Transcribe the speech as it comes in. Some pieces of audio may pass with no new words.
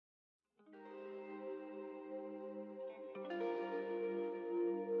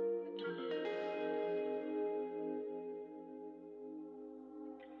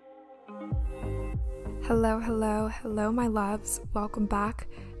Hello, my loves. Welcome back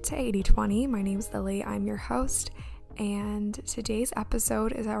to 80/20. My name's Lily. I'm your host, and today's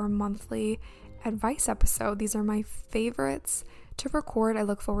episode is our monthly advice episode. These are my favorites to record. I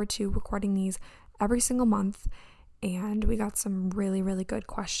look forward to recording these every single month, and we got some really, really good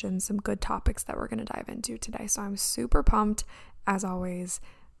questions, some good topics that we're going to dive into today. So I'm super pumped, as always.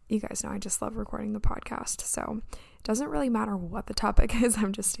 You guys know I just love recording the podcast, so it doesn't really matter what the topic is.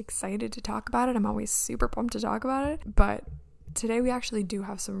 I'm just excited to talk about it. I'm always super pumped to talk about it, but today we actually do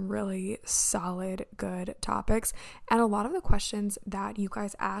have some really solid, good topics, and a lot of the questions that you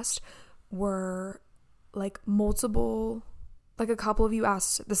guys asked were like multiple, like a couple of you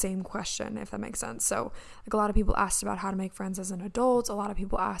asked the same question, if that makes sense. So like a lot of people asked about how to make friends as an adult. A lot of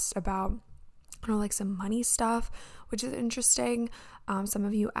people asked about, like some money stuff, which is interesting. Some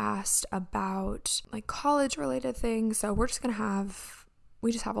of you asked about like college related things. So we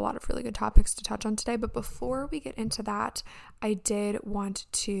just have a lot of really good topics to touch on today. But before we get into that, I did want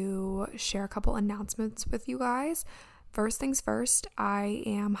to share a couple announcements with you guys. First things first, I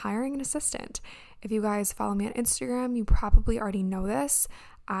am hiring an assistant. If you guys follow me on Instagram, you probably already know this.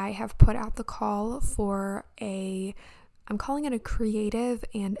 I have put out the call for I'm calling it a creative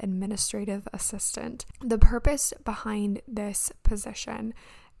and administrative assistant. The purpose behind this position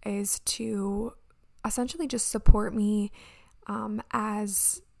is to essentially just support me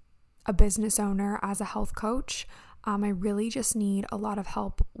as a business owner, as a health coach. I really just need a lot of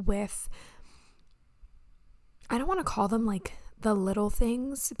help with, I don't want to call them like the little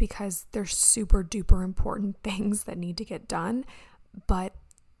things because they're super duper important things that need to get done, but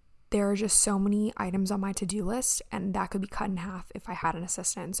there are just so many items on my to-do list, and that could be cut in half if I had an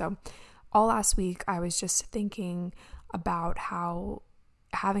assistant. So all last week, I was just thinking about how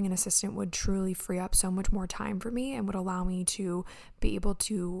having an assistant would truly free up so much more time for me and would allow me to be able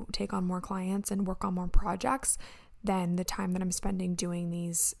to take on more clients and work on more projects than the time that I'm spending doing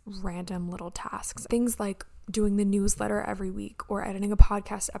these random little tasks. Things like doing the newsletter every week, or editing a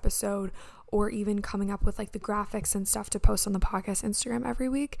podcast episode, or even coming up with like the graphics and stuff to post on the podcast Instagram every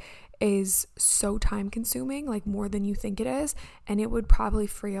week is so time consuming, like more than you think it is. And it would probably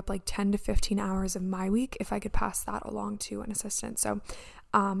free up like 10 to 15 hours of my week if I could pass that along to an assistant. So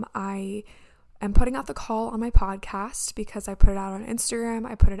I am putting out the call on my podcast because I put it out on Instagram,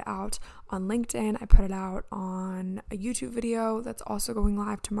 I put it out on LinkedIn, I put it out on a YouTube video that's also going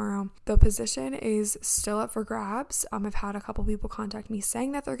live tomorrow. The position is still up for grabs. I've had a couple people contact me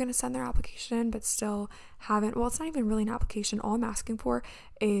saying that they're going to send their application, but still haven't. Well, it's not even really an application. All I'm asking for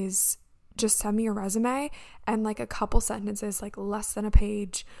is just send me your resume and like a couple sentences, like less than a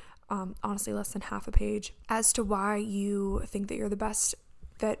page, honestly less than half a page, as to why you think that you're the best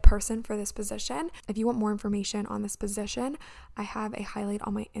fit person for this position. If you want more information on this position, I have a highlight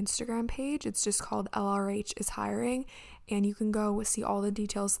on my Instagram page. It's just called LRH is hiring, and you can go see all the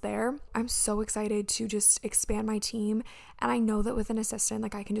details there. I'm so excited to just expand my team, and I know that with an assistant,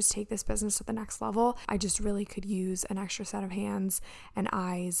 like I can just take this business to the next level. I just really could use an extra set of hands and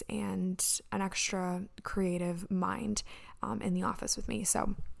eyes and an extra creative mind in the office with me.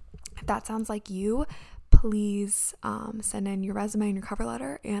 So if that sounds like you, please send in your resume and your cover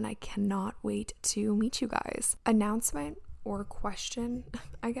letter, and I cannot wait to meet you guys. Announcement or question,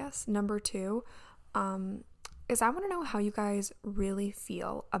 I guess, number 2 is I want to know how you guys really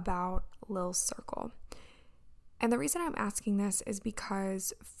feel about Lil's Circle. And the reason I'm asking this is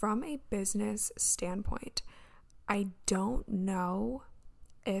because from a business standpoint, I don't know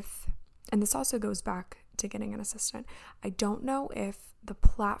if, and this also goes back to getting an assistant, I don't know if the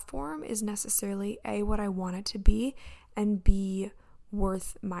platform is necessarily A, what I want it to be, and B,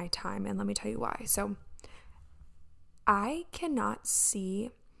 worth my time. And let me tell you why. So I cannot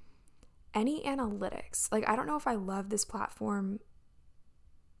see any analytics. Like, I don't know if I love this platform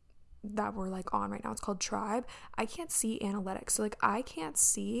that we're like on right now. It's called Tribe. I can't see analytics. So like I can't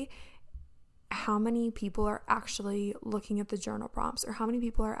see how many people are actually looking at the journal prompts, or how many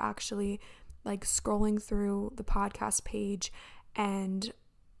people are actually like scrolling through the podcast page and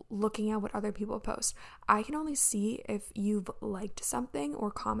looking at what other people post. I can only see if you've liked something or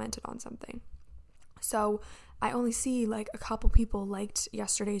commented on something. So I only see like a couple people liked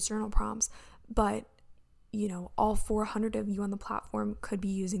yesterday's journal prompts, but you know, all 400 of you on the platform could be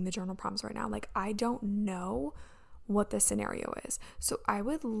using the journal prompts right now. Like, I don't know what the scenario is. So I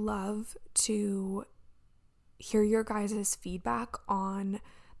would love to hear your guys' feedback on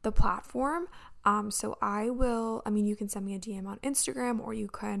the platform. So you can send me a DM on Instagram, or you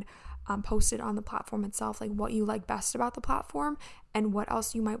could post it on the platform itself, like what you like best about the platform and what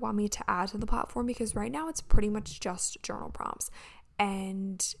else you might want me to add to the platform, because right now it's pretty much just journal prompts.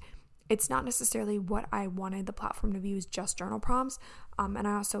 And it's not necessarily what I wanted the platform to be, was just journal prompts. And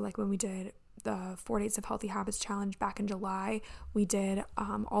I also, like when we did the 4 Days of Healthy Habits challenge back in July, we did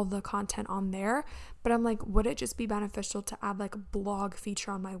all the content on there. But I'm like, would it just be beneficial to add like a blog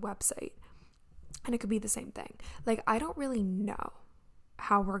feature on my website? And it could be the same thing. Like, I don't really know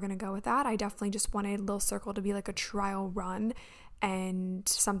how we're gonna go with that. I definitely just wanted Lil Circle to be like a trial run and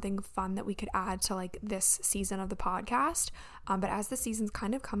something fun that we could add to like this season of the podcast. But as the season's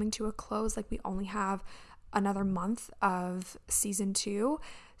kind of coming to a close, like we only have another month of season 2.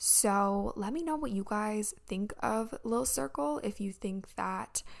 So let me know what you guys think of Lil Circle. If you think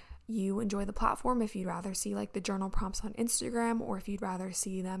that you enjoy the platform, if you'd rather see like the journal prompts on Instagram, or if you'd rather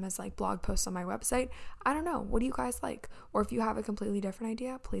see them as like blog posts on my website. I don't know. What do you guys like? Or if you have a completely different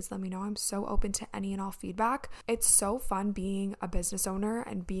idea, please let me know. I'm so open to any and all feedback. It's so fun being a business owner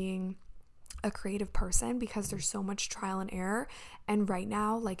and being a creative person because there's so much trial and error. And right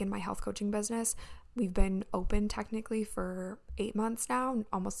now, like in my health coaching business, we've been open technically for 8 months now,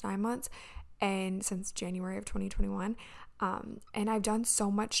 almost 9 months, and since January of 2021. And I've done so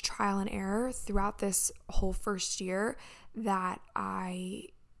much trial and error throughout this whole first year that I'm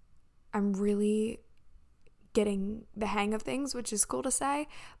really getting the hang of things, which is cool to say,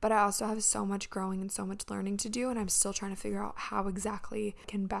 but I also have so much growing and so much learning to do, and I'm still trying to figure out how exactly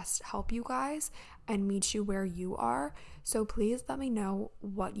can best help you guys and meet you where you are. So please let me know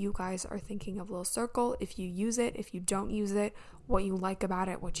what you guys are thinking of Lil Circle, if you use it, if you don't use it, what you like about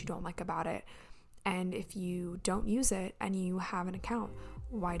it, what you don't like about it. And if you don't use it and you have an account,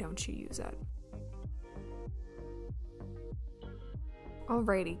 why don't you use it?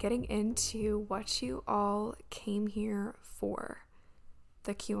 Alrighty, getting into what you all came here for.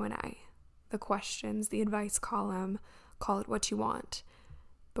 The Q&A, the questions, the advice column, call it what you want.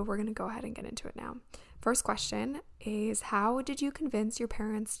 But we're going to go ahead and get into it now. First question is, how did you convince your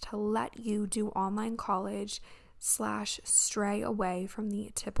parents to let you do online college / stray away from the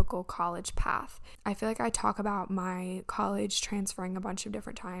typical college path? I feel like I talk about my college transferring a bunch of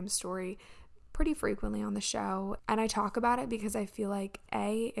different times story pretty frequently on the show, and I talk about it because I feel like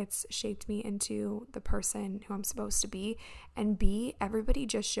A, it's shaped me into the person who I'm supposed to be, and B, everybody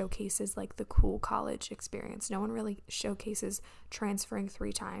just showcases like the cool college experience. No one really showcases transferring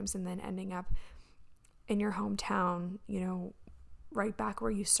 3 times and then ending up in your hometown, right back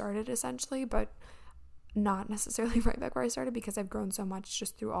where you started essentially, but not necessarily right back where I started, because I've grown so much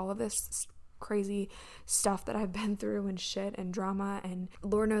just through all of this crazy stuff that I've been through and shit and drama and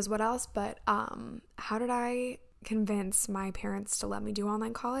Lord knows what else. But how did I convince my parents to let me do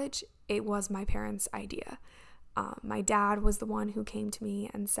online college? It was my parents' idea. My dad was the one who came to me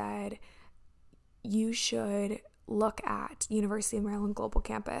and said, you should look at University of Maryland Global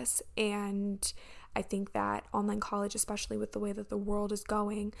Campus, and I think that online college, especially with the way that the world is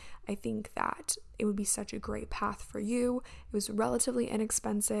going, I think that it would be such a great path for you. It was relatively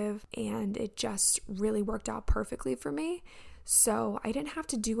inexpensive, and it just really worked out perfectly for me. So I didn't have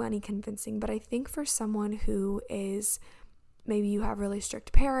to do any convincing, but I think for someone who is, maybe you have really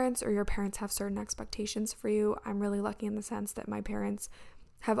strict parents or your parents have certain expectations for you, I'm really lucky in the sense that my parents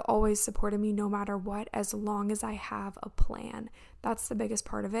have always supported me no matter what, as long as I have a plan. That's the biggest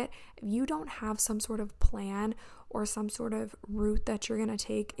part of it. If you don't have some sort of plan or some sort of route that you're going to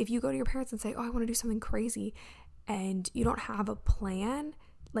take, if you go to your parents and say, oh, I want to do something crazy, and you don't have a plan,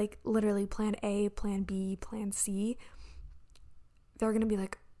 like literally plan A, plan B, plan C, they're going to be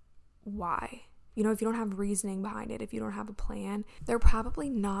like, why? If you don't have reasoning behind it, if you don't have a plan, they're probably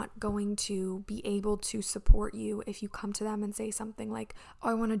not going to be able to support you if you come to them and say something like, oh,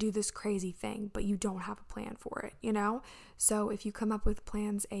 I want to do this crazy thing, but you don't have a plan for it, So if you come up with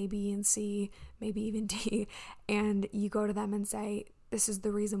plans A, B, and C, maybe even D, and you go to them and say, this is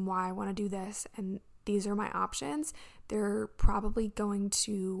the reason why I want to do this, and these are my options, they're probably going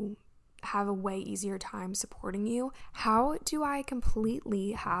to have a way easier time supporting you. How do I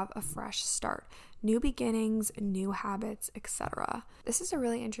completely have a fresh start? New beginnings, new habits, etc. This is a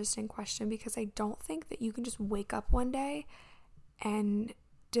really interesting question because I don't think that you can just wake up one day and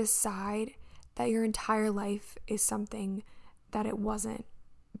decide that your entire life is something that it wasn't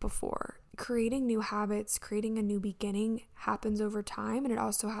before. Creating new habits, creating a new beginning happens over time, and it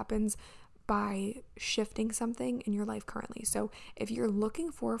also happens by shifting something in your life currently. So if you're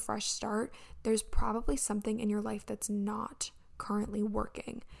looking for a fresh start, there's probably something in your life that's not currently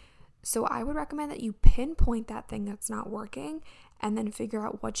working. So I would recommend that you pinpoint that thing that's not working and then figure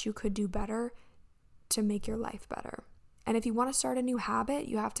out what you could do better to make your life better. And if you want to start a new habit,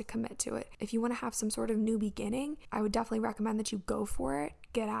 you have to commit to it. If you want to have some sort of new beginning, I would definitely recommend that you go for it,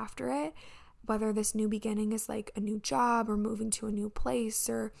 get after it. whether this new beginning is like a new job or moving to a new place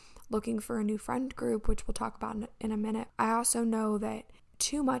or looking for a new friend group, which we'll talk about in a minute. I also know that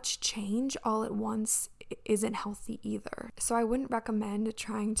too much change all at once isn't healthy either. So I wouldn't recommend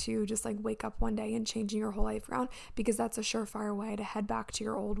trying to just like wake up one day and changing your whole life around, because that's a surefire way to head back to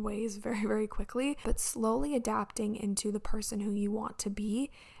your old ways very, very quickly. But slowly adapting into the person who you want to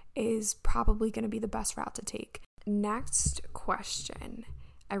be is probably going to be the best route to take. Next question.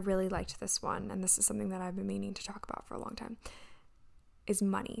 I really liked this one, and this is something that I've been meaning to talk about for a long time. Is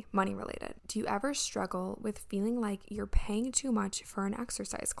money related. Do you ever struggle with feeling like you're paying too much for an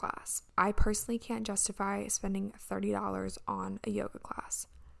exercise class? I personally can't justify spending $30 on a yoga class.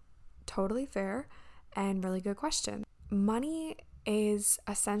 Totally fair and really good question. Money is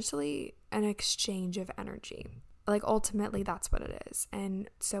essentially an exchange of energy. Like ultimately that's what it is. And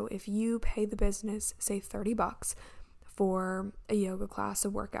so if you pay the business, say $30 for a yoga class, a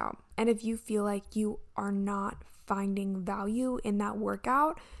workout, and if you feel like you are not finding value in that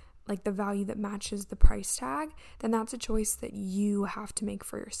workout, like the value that matches the price tag, then that's a choice that you have to make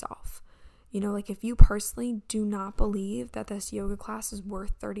for yourself. You know, like if you personally do not believe that this yoga class is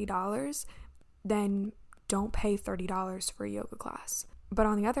worth $30, then don't pay $30 for a yoga class. But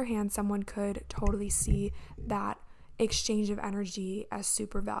on the other hand, someone could totally see that exchange of energy as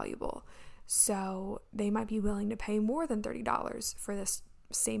super valuable. So they might be willing to pay more than $30 for this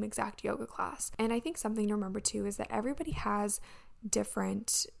same exact yoga class. And I think something to remember too is that everybody has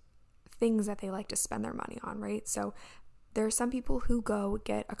different things that they like to spend their money on, right? So there are some people who go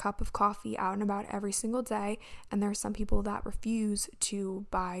get a cup of coffee out and about every single day, and there are some people that refuse to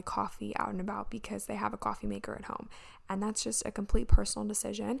buy coffee out and about because they have a coffee maker at home. And that's just a complete personal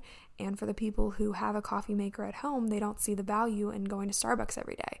decision. And for the people who have a coffee maker at home, they don't see the value in going to Starbucks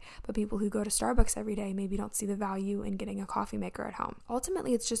every day. But people who go to Starbucks every day maybe don't see the value in getting a coffee maker at home.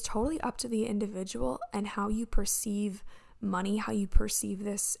 Ultimately, it's just totally up to the individual and how you perceive money, how you perceive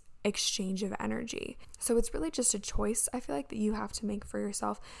this exchange of energy. So it's really just a choice, I feel like, that you have to make for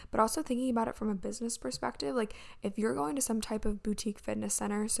yourself, but also thinking about it from a business perspective. Like if you're going to some type of boutique fitness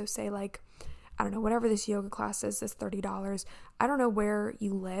center, so say like, I don't know, whatever this yoga class is, this $30. I don't know where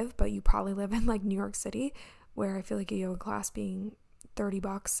you live, but you probably live in like New York City, where I feel like a yoga class being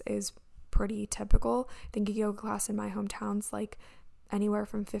 $30 is pretty typical. I think a yoga class in my hometown's like anywhere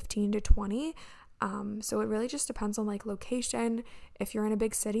from 15 to 20. So it really just depends on like location. If you're in a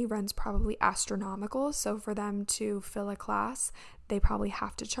big city, rent's probably astronomical. So for them to fill a class, they probably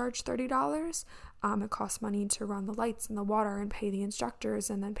have to charge $30. It costs money to run the lights and the water and pay the instructors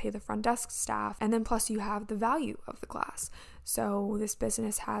and then pay the front desk staff. And then plus you have the value of the class. So this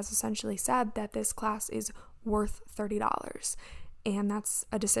business has essentially said that this class is worth $30. And that's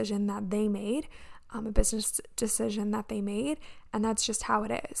a decision that they made, a business decision that they made, and that's just how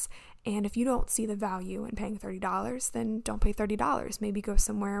it is. And if you don't see the value in paying $30, then don't pay $30. Maybe go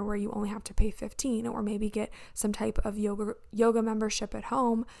somewhere where you only have to pay $15, or maybe get some type of yoga membership at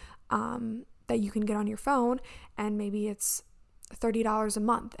home that you can get on your phone, and maybe it's $30 a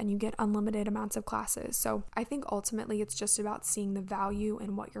month and you get unlimited amounts of classes. So I think ultimately it's just about seeing the value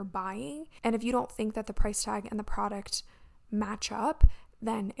in what you're buying. And if you don't think that the price tag and the product match up,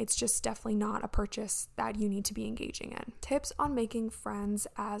 then it's just definitely not a purchase that you need to be engaging in. Tips on making friends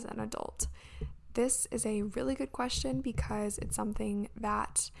as an adult. This is a really good question because it's something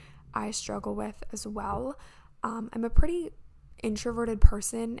that I struggle with as well. I'm a pretty introverted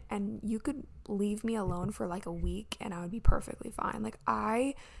person, and you could leave me alone for like a week and I would be perfectly fine. Like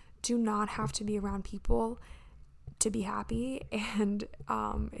I do not have to be around people to be happy, and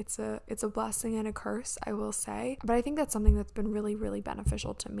it's a blessing and a curse, I will say. But I think that's something that's been really, really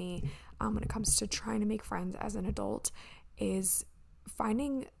beneficial to me when it comes to trying to make friends as an adult, is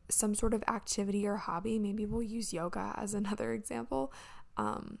finding some sort of activity or hobby. Maybe we'll use yoga as another example.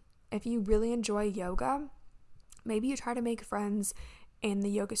 If you really enjoy yoga, maybe you try to make friends in the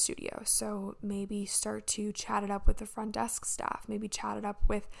yoga studio. So maybe start to chat it up with the front desk staff, maybe chat it up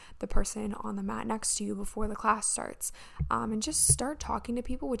with the person on the mat next to you before the class starts, and just start talking to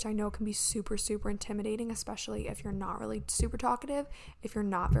people, which I know can be super, super intimidating, especially if you're not really super talkative, if you're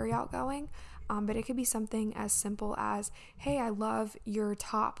not very outgoing. But it could be something as simple as, hey, I love your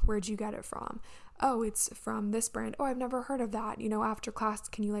top. Where'd you get it from? Oh, it's from this brand. Oh, I've never heard of that. After class,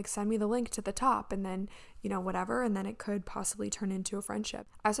 can you send me the link to the top? And then, whatever. And then it could possibly turn into a friendship.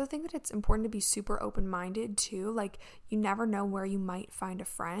 I also think that it's important to be super open-minded too. You never know where you might find a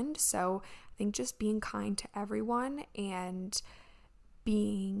friend. So I think just being kind to everyone and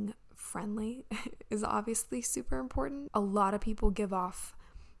being friendly is obviously super important. A lot of people give off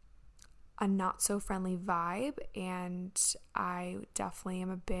a not so friendly vibe, and I definitely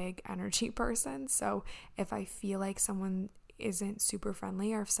am a big energy person. So if I feel like someone isn't super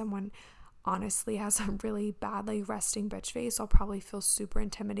friendly, or if someone honestly has a really bad like resting bitch face, I'll probably feel super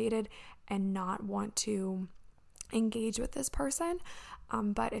intimidated and not want to engage with this person.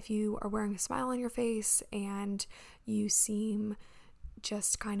 But if you are wearing a smile on your face and you seem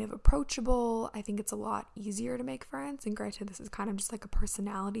just kind of approachable, I think it's a lot easier to make friends. And granted, this is kind of just like a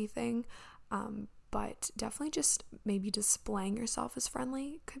personality thing, but definitely just maybe displaying yourself as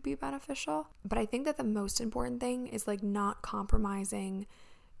friendly could be beneficial. But I think that the most important thing is like not compromising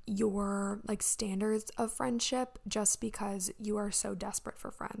your like standards of friendship just because you are so desperate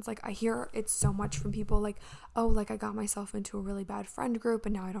for friends. Like I hear it so much from people like, oh, like I got myself into a really bad friend group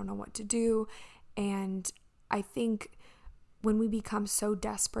and now I don't know what to do. And I think when we become so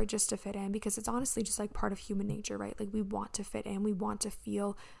desperate just to fit in, because it's honestly just like part of human nature, right? Like we want to fit in, we want to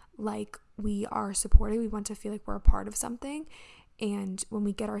feel like we are supported, we want to feel like we're a part of something. And when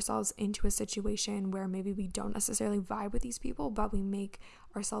we get ourselves into a situation where maybe we don't necessarily vibe with these people, but we make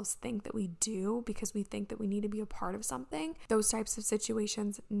ourselves think that we do because we think that we need to be a part of something, those types of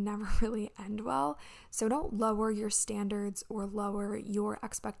situations never really end well. So don't lower your standards or lower your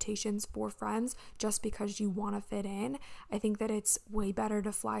expectations for friends just because you want to fit in. I think that it's way better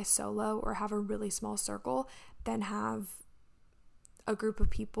to fly solo or have a really small circle than have a group of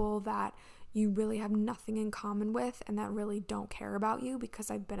people that you really have nothing in common with and that really don't care about you, because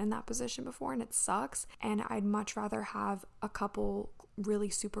I've been in that position before and it sucks. And I'd much rather have a couple really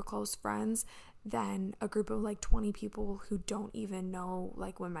super close friends than a group of like 20 people who don't even know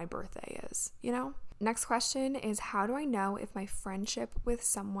like when my birthday is, you know? Next question is, how do I know if my friendship with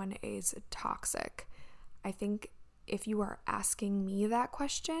someone is toxic? I think if you are asking me that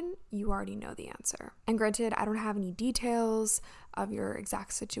question, you already know the answer. And granted, I don't have any details of your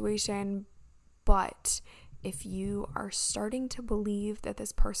exact situation, but if you are starting to believe that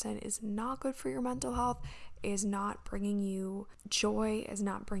this person is not good for your mental health, is not bringing you joy, is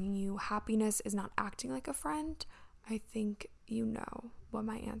not bringing you happiness, is not acting like a friend, I think you know what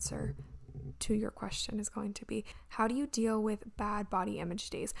my answer to your question is going to be. How do you deal with bad body image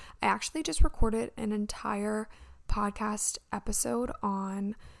days? I actually just recorded an entire podcast episode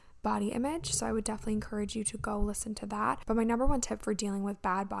on body image, so I would definitely encourage you to go listen to that. But my number one tip for dealing with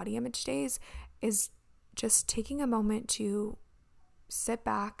bad body image days is just taking a moment to sit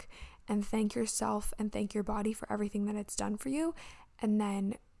back and thank yourself and thank your body for everything that it's done for you, and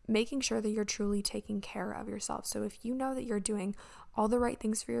then making sure that you're truly taking care of yourself. So if you know that you're doing all the right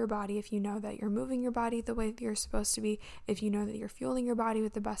things for your body, if you know that you're moving your body the way that you're supposed to be, if you know that you're fueling your body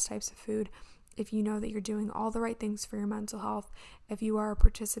with the best types of food, if you know that you're doing all the right things for your mental health, if you are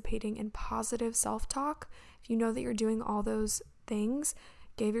participating in positive self-talk, if you know that you're doing all those things,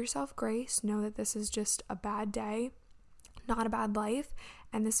 give yourself grace. Know that this is just a bad day, not a bad life,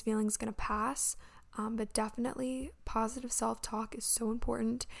 and this feeling's gonna pass. But definitely positive self-talk is so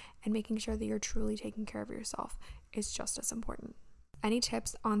important, and making sure that you're truly taking care of yourself is just as important. Any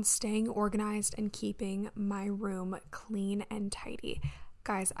tips on staying organized and keeping my room clean and tidy?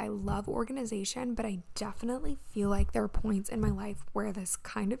 Guys, I love organization, but I definitely feel like there are points in my life where this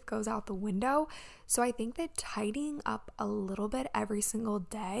kind of goes out the window. So I think that tidying up a little bit every single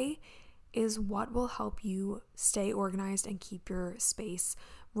day is what will help you stay organized and keep your space,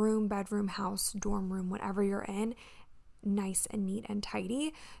 room, bedroom, house, dorm room, whatever you're in, nice and neat and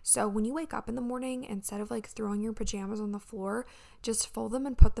tidy. So when you wake up in the morning, instead of like throwing your pajamas on the floor, just fold them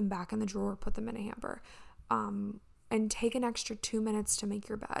and put them back in the drawer, put them in a hamper. And take an extra 2 minutes to make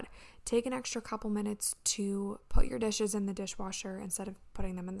your bed. Take an extra couple minutes to put your dishes in the dishwasher instead of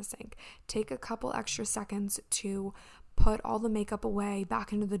putting them in the sink. Take a couple extra seconds to put all the makeup away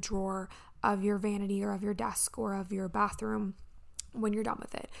back into the drawer of your vanity or of your desk or of your bathroom when you're done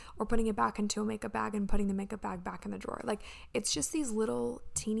with it, or putting it back into a makeup bag and putting the makeup bag back in the drawer. Like, it's just these little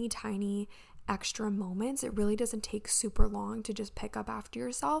teeny tiny extra moments. It really doesn't take super long to just pick up after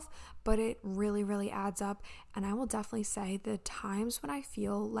yourself, but it really, really adds up. And I will definitely say the times when I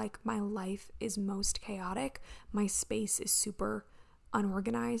feel like my life is most chaotic, my space is super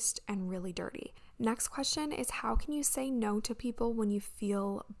unorganized and really dirty. Next question is, how can you say no to people when you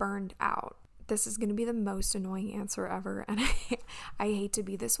feel burned out? This is going to be the most annoying answer ever, and I hate to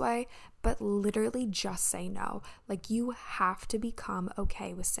be this way, but literally just say no. Like, you have to become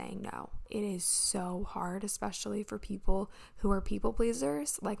okay with saying no. It is so hard, especially for people who are people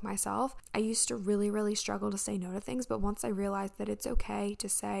pleasers like myself. I used to really, really struggle to say no to things, but once I realized that it's okay to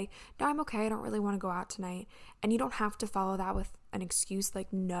say, no, I'm okay, I don't really want to go out tonight, and you don't have to follow that with an excuse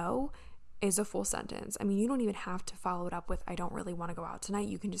like no is a full sentence. I mean, you don't even have to follow it up with, I don't really want to go out tonight.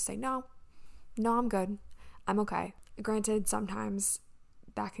 You can just say, no, no, I'm good. I'm okay. Granted, sometimes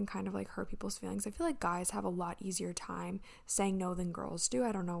that can kind of like hurt people's feelings. I feel like guys have a lot easier time saying no than girls do.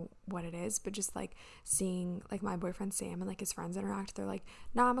 I don't know what it is, but just like seeing like my boyfriend Sam and like his friends interact, they're like,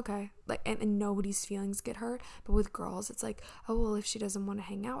 nah, I'm okay. Like, and nobody's feelings get hurt. But with girls, it's like, oh, well, if she doesn't want to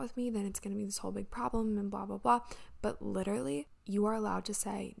hang out with me, then it's going to be this whole big problem and blah, blah, blah. But literally, you are allowed to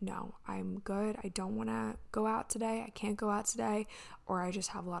say, no, I'm good. I don't want to go out today. I can't go out today. Or I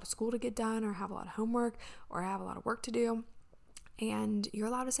just have a lot of school to get done, or have a lot of homework, or I have a lot of work to do. And you're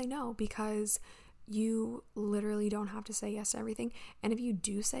allowed to say no, because you literally don't have to say yes to everything. And if you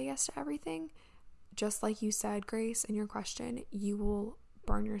do say yes to everything, just like you said, Grace, in your question, you will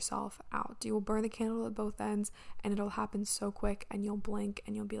burn yourself out. You will burn the candle at both ends, and it'll happen so quick, and you'll blink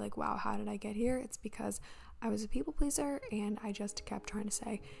and you'll be like, wow, how did I get here? It's because I was a people pleaser and I just kept trying to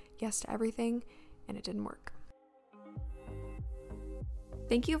say yes to everything, and it didn't work.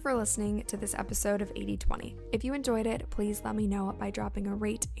 Thank you for listening to this episode of 80/20. If you enjoyed it, please let me know by dropping a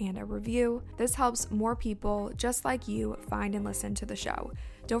rate and a review. This helps more people just like you find and listen to the show.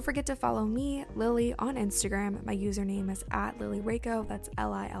 Don't forget to follow me, Lily, on Instagram. My username is @LilyRakow. That's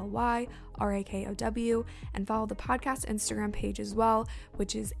LILYRAKOW. And follow the podcast Instagram page as well,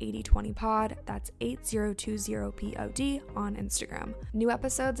 which is 8020pod. That's 8020pod on Instagram. New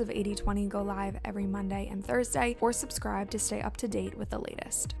episodes of 80/20 go live every Monday and Thursday, or subscribe to stay up to date with the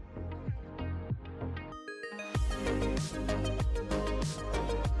latest.